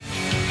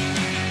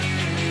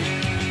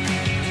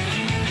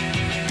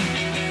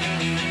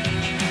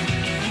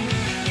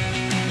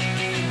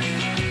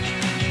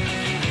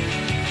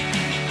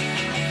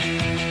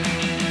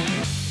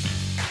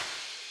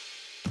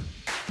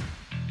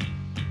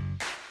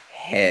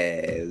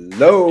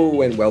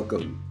Hello and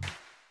welcome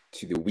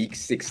to the Week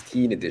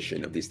 16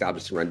 edition of the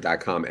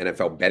EstablishedRun.com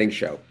NFL Betting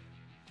Show.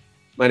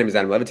 My name is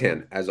Adam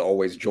Levitan, as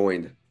always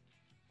joined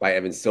by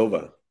Evan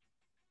Silva.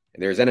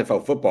 And there's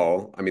NFL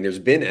football. There's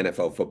been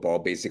NFL football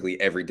basically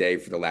every day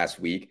for the last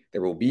week.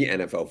 There will be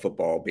NFL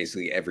football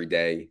basically every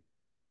day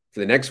for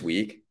the next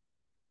week.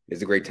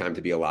 It's a great time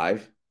to be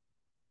alive.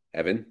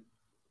 Evan,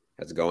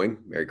 how's it going?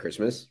 Merry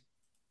Christmas.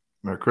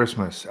 Merry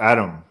Christmas.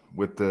 Adam,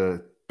 with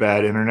the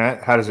bad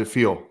internet, how does it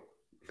feel?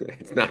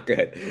 It's not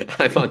good.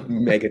 I'm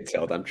on mega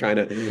tilt. I'm trying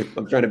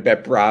to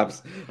bet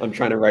props. I'm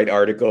trying to write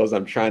articles.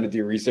 I'm trying to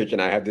do research,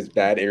 and I have this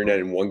bad internet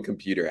in one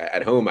computer.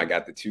 At home, I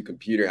got the two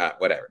computer.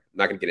 Whatever. I'm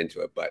not gonna get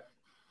into it. But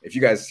if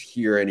you guys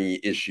hear any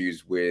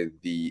issues with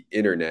the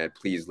internet,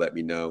 please let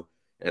me know,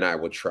 and I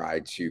will try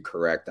to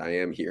correct. I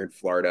am here in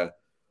Florida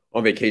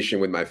on vacation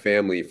with my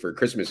family for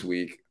Christmas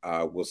week.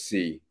 We'll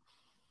see.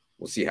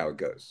 We'll see how it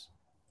goes.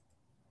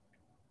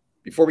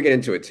 Before we get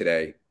into it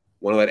today,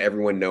 want to let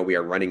everyone know we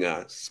are running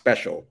a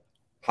special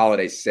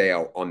holiday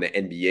sale on the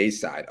NBA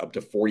side, up to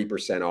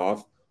 40%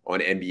 off on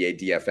NBA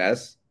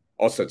DFS.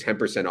 Also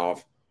 10%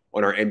 off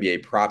on our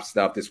NBA prop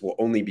stuff. This will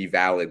only be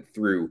valid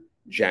through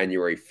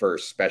January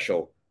 1st,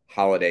 special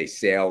holiday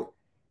sale.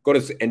 Go to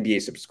the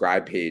NBA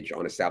subscribe page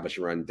on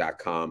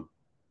EstablishedRun.com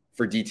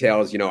for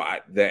details.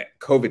 The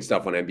COVID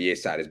stuff on NBA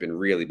side has been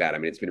really bad.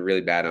 It's been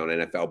really bad on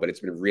NFL, but it's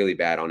been really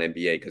bad on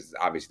NBA because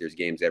obviously there's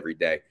games every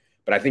day.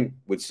 But I think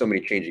with so many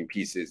changing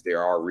pieces,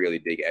 there are really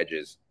big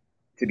edges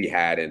to be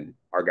had, and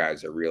our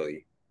guys are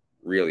really,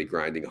 really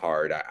grinding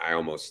hard. I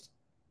almost,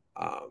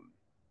 I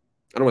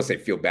don't want to say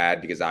feel bad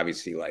because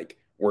obviously like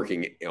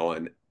working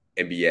on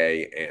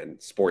NBA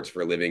and sports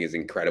for a living is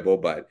incredible,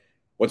 but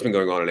what's been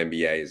going on in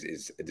NBA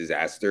is a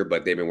disaster,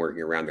 but they've been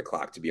working around the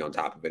clock to be on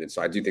top of it. And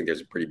so I do think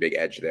there's a pretty big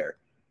edge there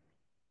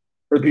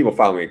for the people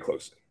following it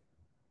closely.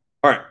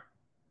 All right.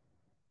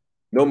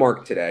 No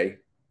Mark today,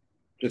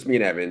 just me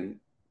and Evan.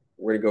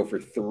 We're going to go for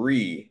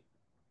 3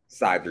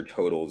 sides or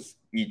totals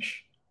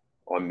each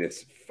on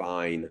this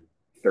fine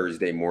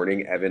Thursday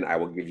morning. Evan, I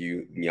will give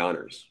you the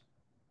honors.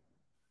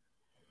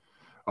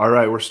 All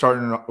right, we're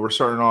starting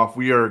off.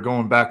 We are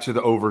going back to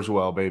the overs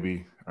well,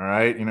 baby. All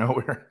right,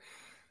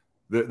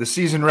 the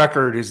season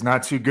record is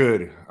not too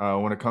good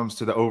when it comes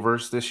to the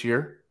overs this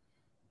year,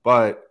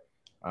 but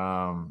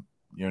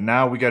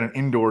now we got an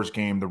indoors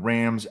game, the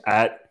Rams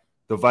at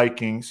the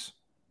Vikings.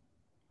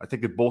 I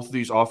think that both of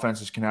these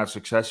offenses can have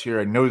success here.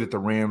 I know that the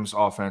Rams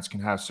offense can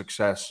have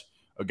success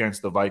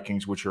against the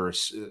Vikings, which are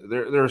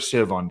they're a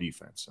sieve on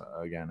defense.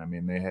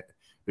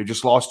 They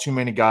just lost too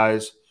many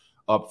guys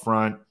up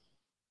front.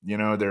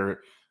 They're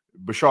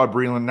Bashaud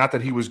Breeland. Not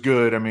that he was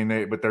good.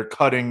 But they're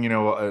cutting.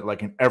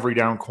 Like an every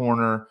down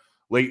corner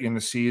late in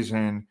the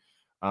season.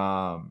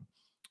 And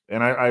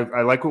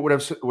I like what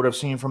I've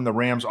seen from the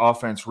Rams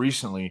offense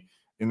recently.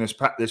 In this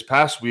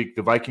past week,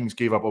 the Vikings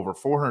gave up over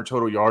 400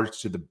 total yards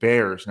to the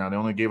Bears. Now, they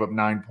only gave up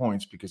 9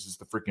 points because it's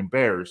the freaking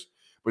Bears,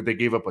 but they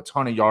gave up a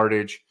ton of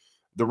yardage.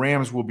 The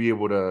Rams will be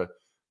able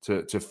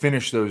to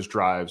finish those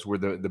drives where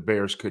the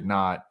Bears could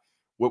not.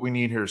 What we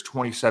need here is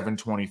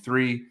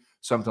 27-23,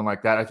 something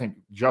like that. I think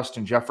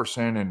Justin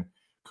Jefferson and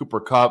Cooper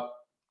Kupp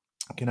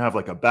can have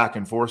like a back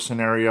and forth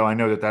scenario. I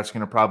know that that's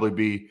going to probably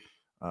be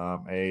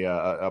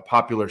a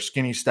popular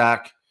skinny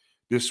stack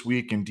this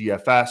week in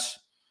DFS.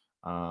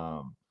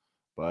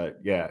 But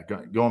yeah,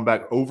 going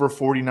back over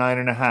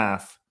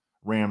 49.5,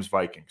 Rams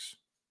Vikings.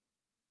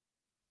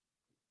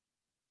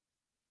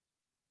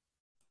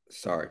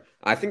 Sorry.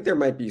 I think there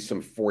might be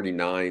some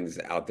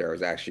 49s out there. I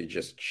was actually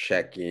just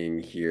checking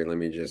here. Let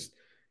me just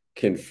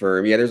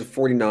confirm. Yeah, there's a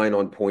 49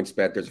 on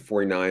PointsBet. There's a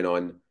 49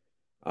 on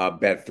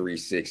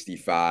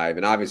Bet365.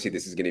 And obviously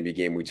this is going to be a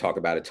game we talk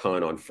about a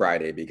ton on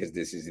Friday because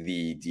this is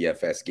the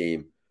DFS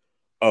game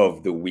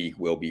of the week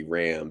will be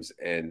Rams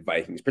and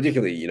Vikings,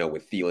 particularly,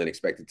 with Thielen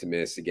expected to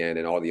miss again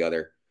and all the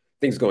other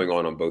things going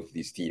on both of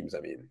these teams.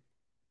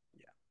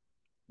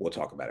 We'll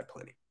talk about it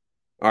plenty.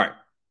 All right.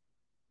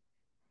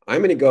 I'm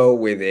going to go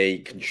with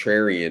a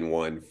contrarian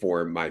one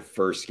for my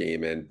first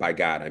game. And by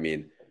God,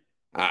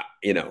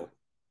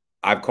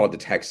 I've called the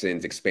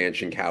Texans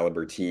expansion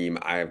caliber team.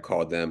 I have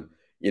called them,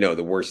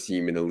 the worst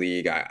team in the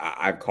league.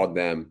 I've called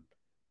them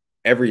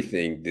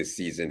everything this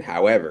season.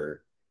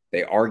 However,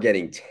 they are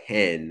getting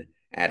 10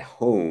 at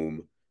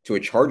home to a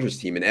Chargers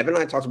team. And Evan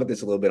and I talked about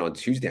this a little bit on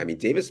Tuesday.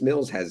 Davis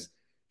Mills has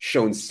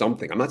shown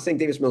something. I'm not saying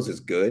Davis Mills is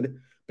good,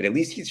 but at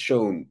least he's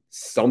shown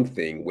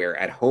something where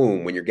at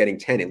home, when you're getting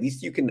 10, at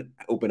least you can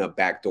open up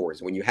back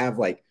doors. When you have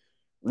like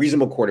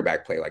reasonable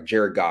quarterback play, like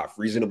Jared Goff,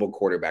 reasonable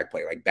quarterback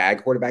play, like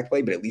bad quarterback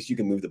play, but at least you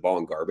can move the ball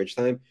in garbage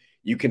time.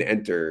 You can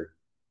enter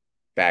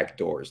back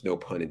doors, no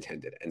pun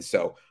intended. And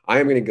so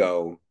I am going to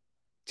go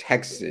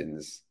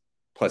Texans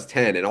plus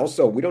 10. And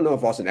also, we don't know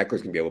if Austin Eckler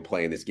is going to be able to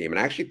play in this game. And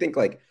I actually think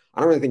I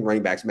don't really think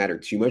running backs matter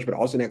too much, but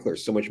Austin Eckler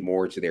is so much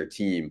more to their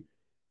team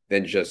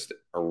than just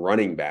a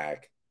running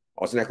back.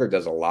 Austin Eckler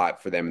does a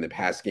lot for them in the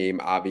pass game,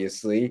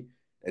 obviously.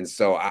 And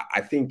so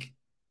I think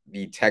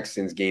the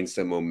Texans gained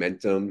some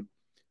momentum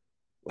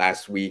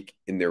last week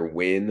in their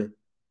win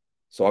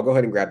So I'll go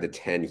ahead and grab the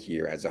 10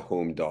 here as a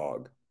home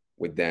dog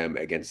with them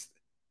against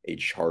a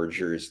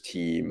Chargers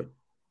team,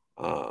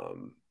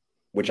 um,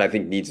 which I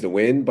think needs to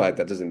win, but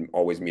that doesn't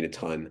always mean a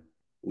ton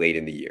late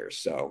in the year.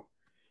 So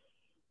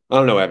I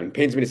don't know, Evan.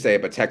 Pains me to say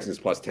it, but Texans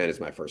plus 10 is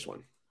my first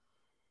one.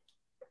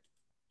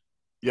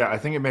 Yeah, I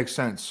think it makes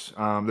sense.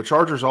 The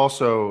Chargers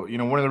also,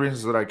 one of the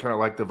reasons that I kind of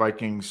like the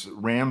Vikings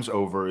Rams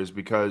over is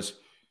because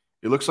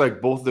it looks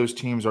like both of those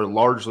teams are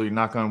largely,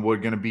 knock on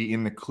wood, going to be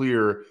in the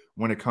clear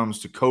when it comes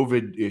to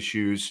COVID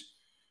issues.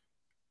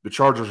 The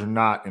Chargers are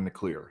not in the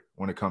clear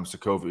when it comes to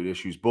COVID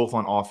issues, both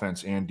on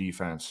offense and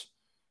defense.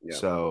 Yeah.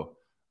 So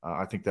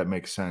I think that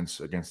makes sense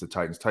against the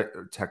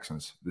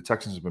Texans. The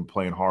Texans have been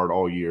playing hard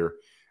all year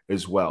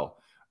as well.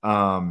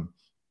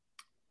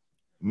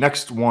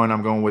 Next one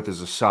I'm going with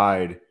is a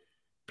side.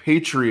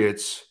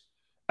 Patriots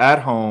at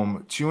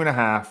home,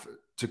 2.5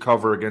 to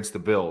cover against the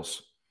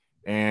Bills.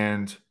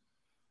 And,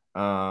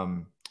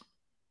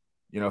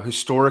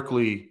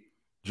 historically,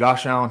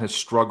 Josh Allen has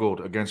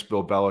struggled against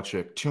Bill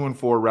Belichick.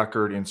 2-4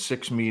 record in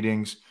 6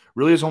 meetings.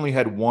 Really has only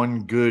had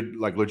one good,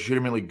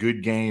 legitimately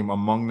good game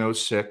among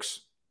those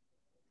 6.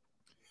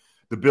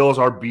 The Bills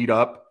are beat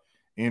up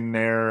in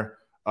their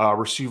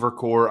receiver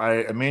core.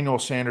 Emmanuel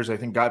Sanders, I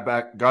think,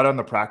 got on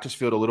the practice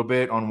field a little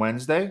bit on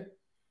Wednesday,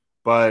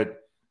 but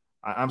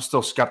I'm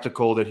still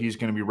skeptical that he's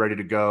going to be ready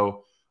to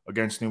go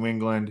against New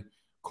England.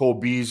 Cole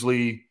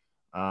Beasley,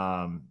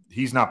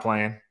 he's not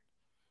playing.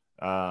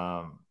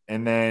 And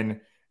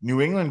then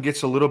New England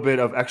gets a little bit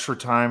of extra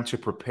time to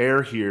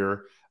prepare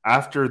here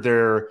after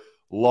their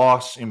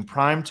loss in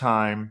prime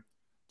time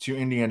to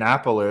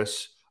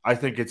Indianapolis. I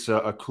think it's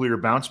a clear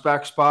bounce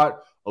back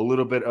spot, a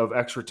little bit of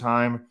extra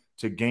time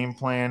to game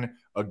plan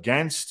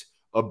against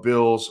a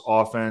Bills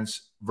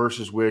offense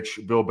versus which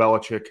Bill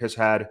Belichick has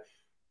had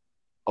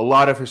a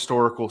lot of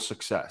historical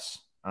success.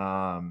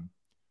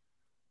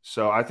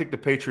 So I think the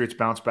Patriots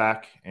bounce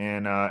back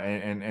and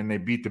they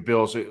beat the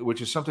Bills,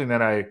 which is something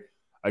that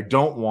I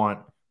don't want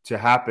to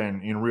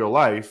happen in real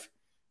life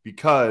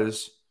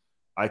because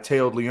I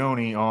tailed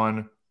Leone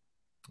on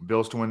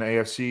Bills to win the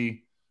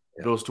AFC,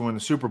 Bills to win the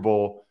Super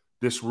Bowl.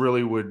 This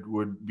really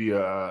would be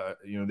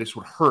this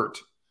would hurt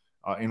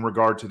in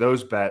regard to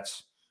those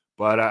bets.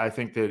 But I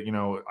think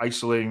that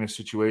isolating the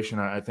situation,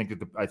 I think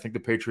the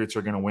Patriots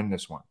are going to win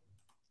this one.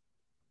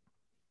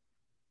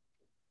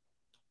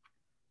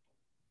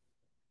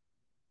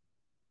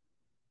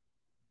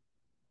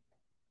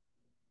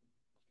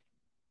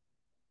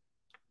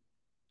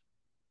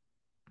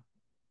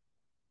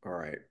 All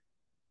right.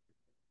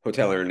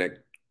 Hotel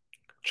internet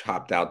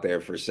chopped out there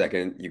for a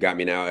second. You got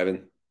me now,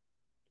 Evan?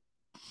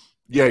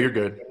 Yeah, you're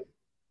good.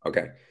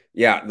 Okay.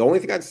 Yeah, the only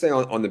thing I'd say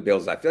on the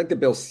Bills, I feel like the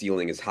Bills'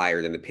 ceiling is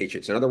higher than the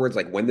Patriots. In other words,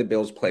 like when the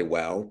Bills play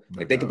well,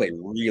 they can play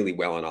really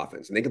well on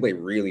offense and they can play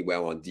really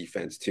well on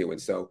defense too.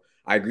 And so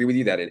I agree with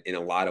you that in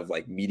a lot of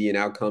median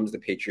outcomes, the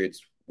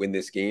Patriots win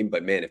this game.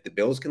 But man, if the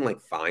Bills can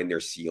find their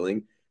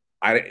ceiling,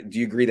 do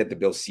you agree that the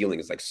Bills' ceiling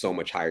is so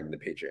much higher than the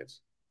Patriots?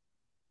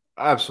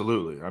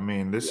 Absolutely. I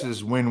mean, this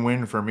is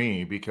win-win for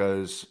me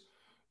because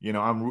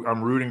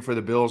I'm rooting for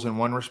the Bills in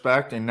one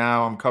respect, and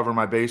now I'm covering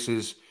my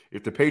bases.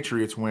 If the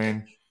Patriots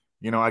win,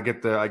 I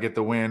get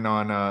the win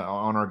on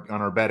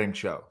our betting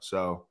show.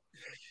 So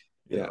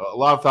yeah, a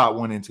lot of thought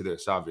went into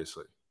this,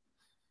 obviously.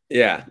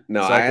 Yeah,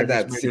 no, I had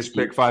that made this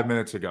pick 5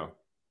 minutes ago.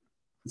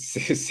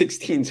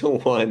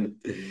 16-1.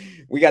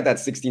 We got that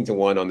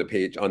 16-1 on the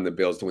page on the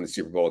Bills to win the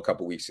Super Bowl a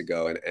couple weeks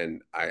ago,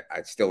 and I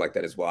still like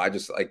that as well. I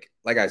just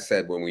like I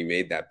said when we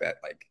made that bet,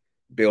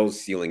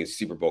 Bills' ceiling is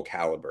Super Bowl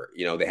caliber.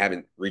 They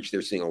haven't reached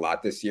their ceiling a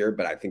lot this year,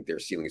 but I think their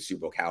ceiling is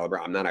Super Bowl caliber.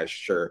 I'm not as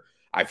sure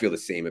I feel the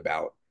same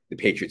about the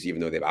Patriots,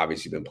 even though they've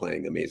obviously been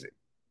playing amazing.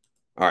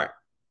 All right.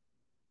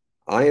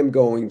 I am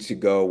going to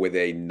go with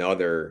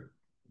another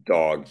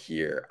dog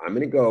here. I'm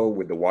going to go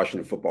with the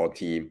Washington football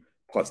team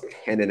plus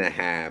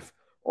 10.5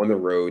 on the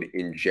road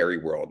in Jerry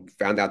World.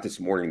 Found out this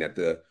morning that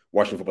the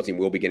Washington football team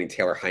will be getting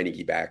Taylor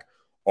Heinicke back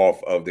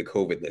off of the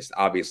COVID list.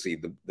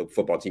 Obviously, the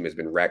football team has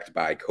been wrecked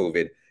by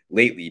COVID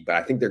lately, but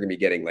I think they're going to be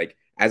getting,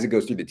 as it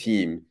goes through the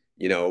team,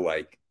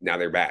 now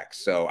they're back.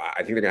 So I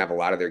think they're going to have a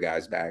lot of their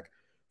guys back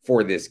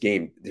for this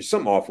game. There's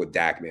something off with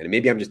Dak, man. And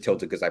maybe I'm just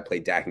tilted because I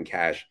played Dak and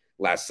Cash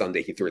last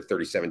Sunday. He threw it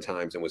 37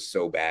 times and was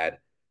so bad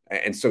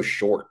and so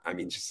short. I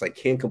mean, just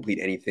can't complete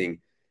anything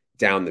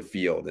down the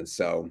field. And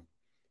so,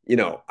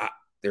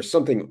 there's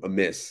something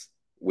amiss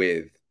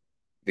with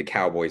the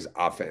Cowboys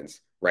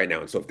offense right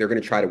now. And so if they're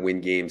going to try to win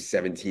games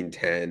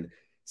 17-10,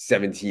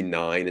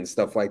 17-9 and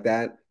stuff like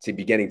that, to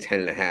be getting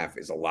 10.5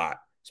 is a lot,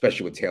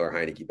 especially with Taylor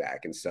Heinicke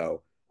back. And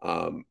so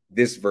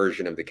this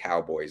version of the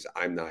Cowboys,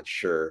 I'm not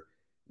sure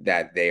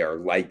that they are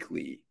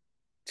likely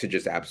to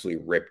just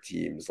absolutely rip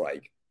teams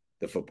like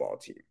the football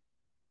team.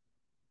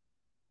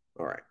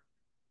 All right.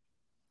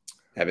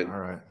 Evan, all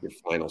right. Your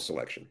final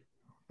selection.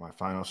 My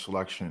final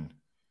selection.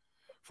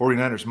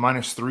 49ers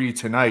 -3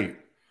 tonight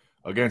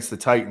against the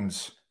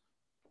Titans.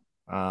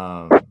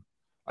 I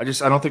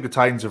don't think the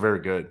Titans are very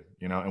good,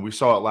 and we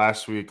saw it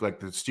last week.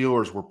 The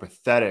Steelers were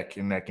pathetic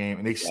in that game,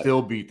 and they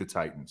still beat the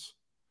Titans.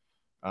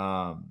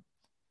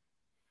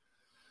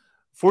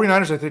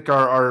 49ers, I think,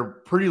 are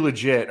pretty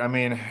legit. I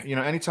mean,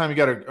 anytime you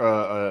got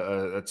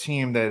a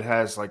team that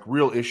has like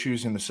real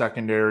issues in the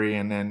secondary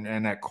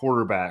and at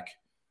quarterback,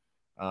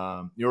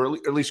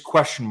 at least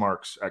question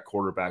marks at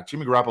quarterback.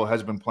 Jimmy Garoppolo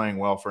has been playing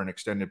well for an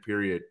extended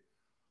period,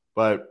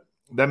 but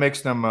that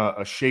makes them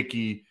a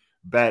shaky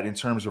bet in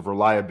terms of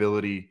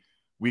reliability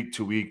week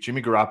to week.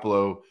 Jimmy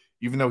Garoppolo,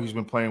 even though he's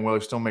been playing well,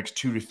 he still makes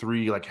 2 to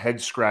 3 like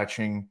head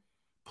scratching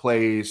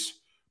plays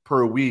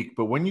per week.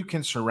 But when you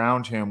can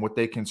surround him, what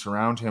they can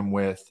surround him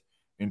with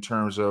in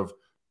terms of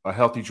a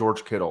healthy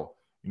George Kittle,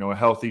 a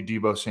healthy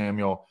Deebo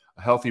Samuel,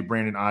 a healthy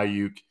Brandon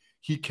Ayuk,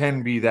 he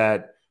can be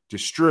that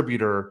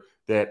distributor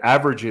that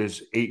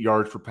averages 8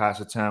 yards per pass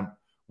attempt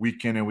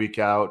week in and week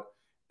out,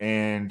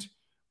 and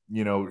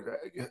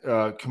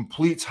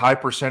completes high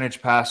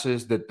percentage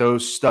passes that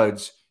those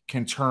studs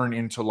can turn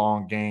into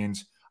long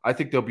gains. I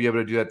think they'll be able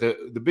to do that.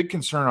 The big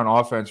concern on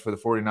offense for the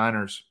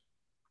 49ers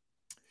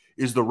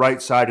is the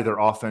right side of their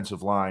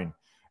offensive line.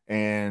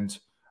 And,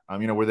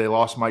 where they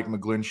lost Mike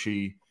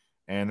McGlinchey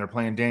and they're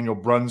playing Daniel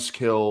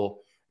Brunskill.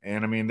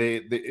 And, I mean,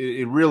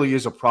 it really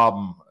is a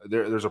problem.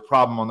 There's a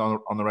problem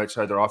on the right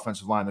side of their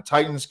offensive line. The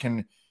Titans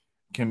can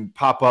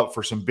pop up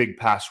for some big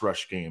pass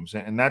rush games.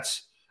 And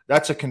that's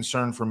a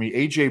concern for me.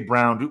 A.J.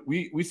 Brown,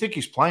 we think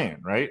he's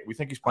playing, right? We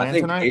think he's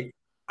playing tonight?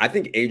 I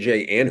think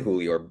AJ and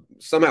Julio are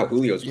somehow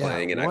Julio's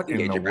playing, and I think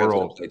AJ Brown's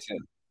going to play too.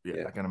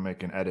 Yeah, I'm going to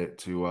make an edit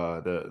to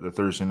the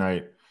Thursday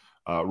night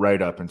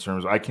write up in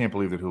terms of I can't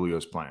believe that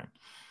Julio's playing.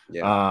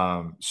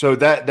 Yeah. So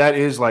that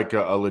is like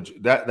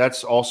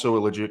that's also a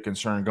legit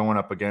concern going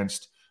up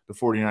against the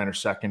 49ers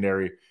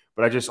secondary.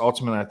 But I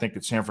think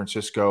that San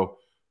Francisco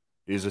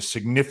is a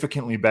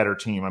significantly better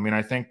team. I mean,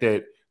 I think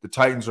that the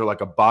Titans are like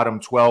a bottom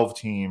 12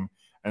 team,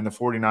 and the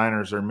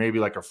 49ers are maybe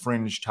like a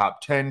fringe top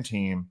 10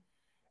 team.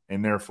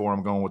 And therefore,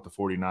 I'm going with the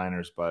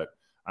 49ers. But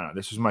I don't know.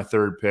 This is my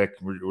third pick.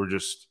 We're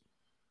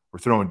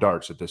throwing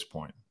darts at this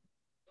point.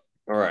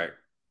 All right.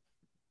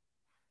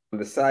 I'm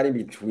deciding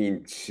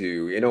between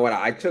two. You know what?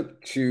 I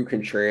took two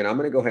contrarian. I'm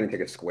going to go ahead and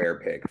take a square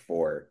pick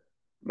for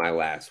my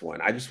last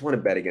one. I just want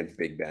to bet against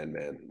Big Ben,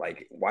 man.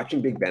 Like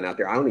watching Big Ben out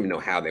there, I don't even know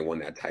how they won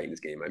that Titans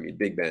game. I mean,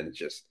 Big Ben is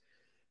just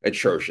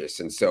atrocious.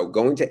 And so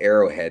going to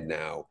Arrowhead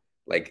now,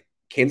 like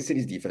Kansas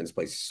City's defense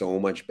plays so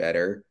much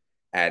better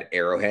at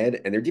Arrowhead,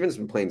 and their defense has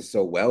been playing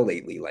so well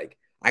lately. Like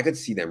I could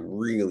see them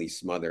really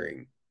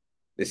smothering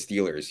the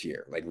Steelers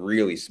here, like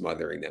really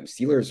smothering them.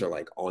 Steelers are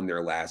like on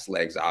their last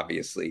legs,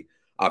 obviously,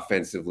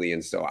 offensively.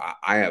 And so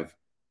I have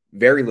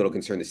very little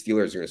concern the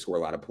Steelers are going to score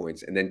a lot of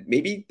points. And then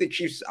maybe the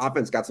Chiefs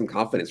offense got some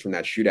confidence from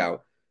that shootout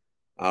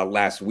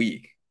last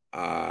week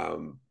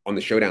on the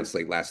showdown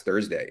slate last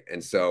Thursday.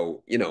 And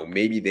so,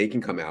 maybe they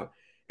can come out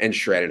and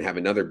shred and have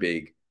another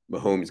big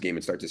Mahomes game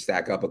and start to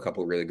stack up a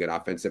couple of really good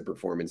offensive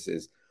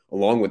performances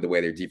along with the way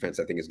their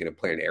defense, I think, is going to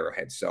play an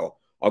Arrowhead. So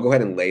I'll go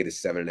ahead and lay the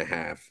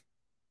 7.5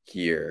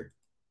 here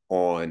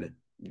on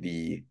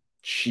the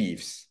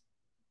Chiefs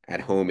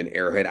at home in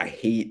Arrowhead. I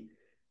hate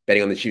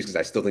betting on the Chiefs because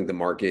I still think the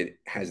market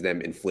has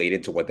them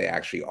inflated to what they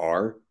actually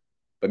are.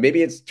 But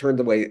maybe it's turned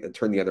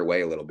the other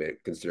way a little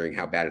bit, considering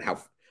how bad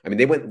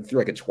they went through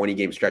like a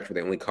 20-game stretch where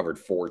they only covered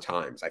 4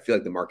 times. I feel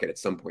like the market at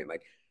some point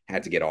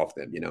had to get off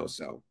them,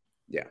 So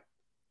yeah.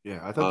 Yeah,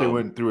 I thought they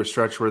went through a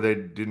stretch where they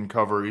didn't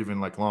cover even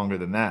like longer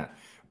than that.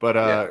 But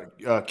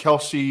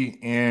Kelce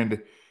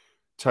and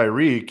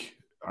Tyreek,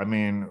 I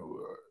mean,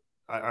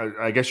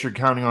 I guess you're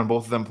counting on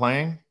both of them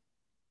playing?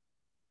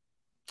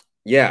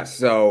 Yeah,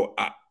 so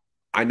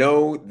I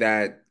know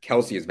that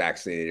Kelce is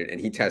vaccinated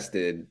and he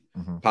tested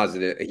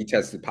positive. He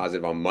tested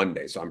positive on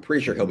Monday, so I'm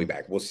pretty sure he'll be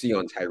back. We'll see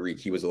on Tyreek.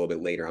 He was a little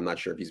bit later. I'm not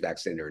sure if he's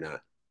vaccinated or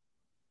not.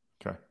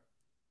 Okay.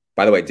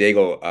 By the way,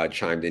 Daigle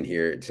chimed in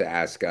here to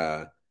ask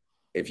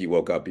if you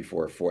woke up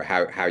before 4,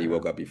 how you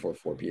woke up before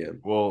 4 p.m.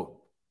 Well,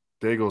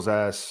 Daigle's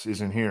ass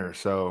isn't here,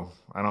 so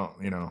I don't,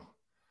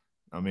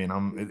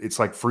 it's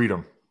like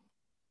freedom.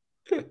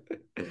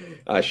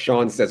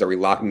 Sean says, are we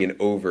locking in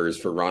overs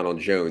for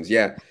Ronald Jones?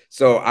 Yeah.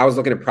 So I was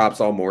looking at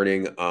props all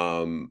morning.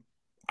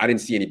 I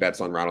didn't see any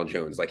bets on Ronald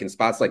Jones. Like in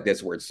spots like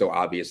this where it's so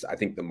obvious, I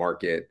think the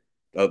market,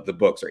 the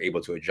books are able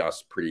to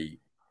adjust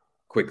pretty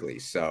quickly.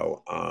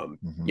 So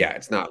yeah,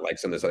 it's not like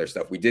some of this other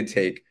stuff. We did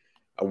take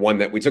one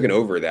that we took an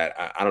over that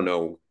I don't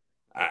know.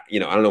 I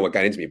don't know what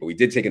got into me, but we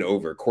did take an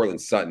over.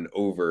 Cortland Sutton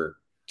over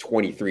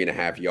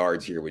 23.5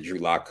 yards here with Drew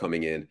Lock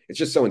coming in. It's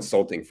just so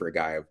insulting for a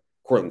guy of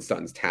Cortland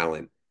Sutton's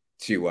talent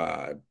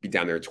to be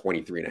down there at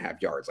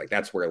 23.5 yards. Like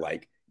that's where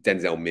like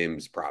Denzel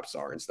Mims props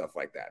are and stuff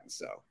like that. And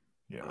so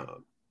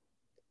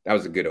that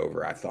was a good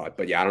over, I thought.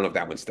 But yeah, I don't know if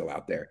that one's still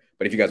out there.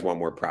 But if you guys want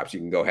more props, you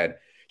can go ahead,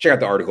 check out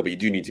the article. But you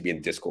do need to be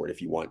in Discord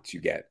if you want to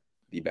get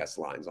the best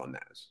lines on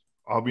those.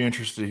 I'll be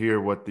interested to hear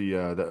what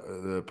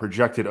the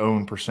projected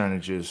own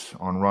percentages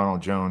on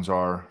Ronald Jones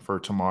are for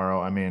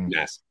tomorrow. I mean,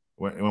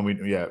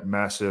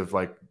 massive,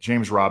 like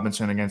James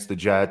Robinson against the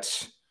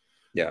Jets.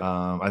 Yeah.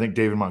 I think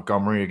David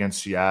Montgomery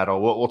against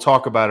Seattle. We'll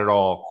talk about it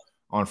all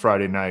on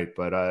Friday night,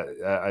 but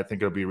I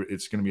think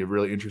it's going to be a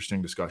really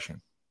interesting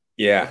discussion.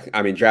 Yeah,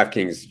 I mean,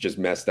 DraftKings just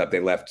messed up. They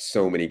left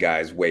so many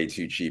guys way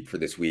too cheap for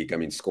this week. I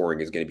mean, scoring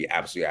is going to be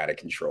absolutely out of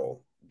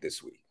control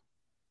this week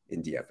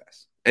in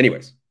DFS.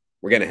 Anyways,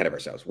 we're getting ahead of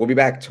ourselves. We'll be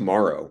back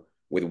tomorrow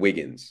with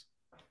Wiggins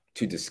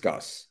to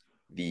discuss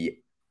the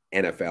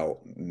NFL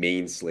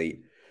main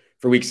slate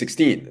for week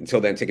 16.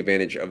 Until then, take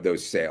advantage of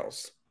those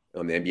sales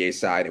on the NBA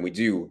side. And we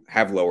do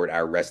have lowered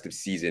our rest of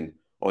season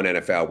on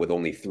NFL with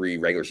only 3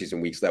 regular season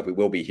weeks left. We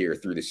will be here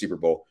through the Super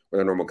Bowl with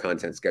our normal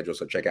content schedule.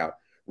 So check out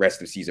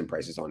rest of season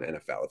prices on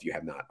NFL if you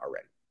have not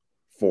already.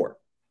 For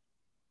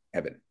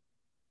Evan,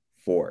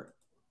 for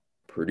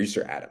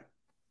producer Adam,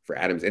 for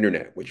Adam's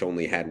internet, which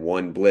only had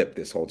one blip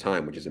this whole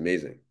time, which is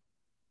amazing.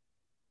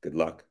 Good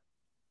luck,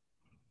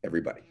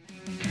 everybody.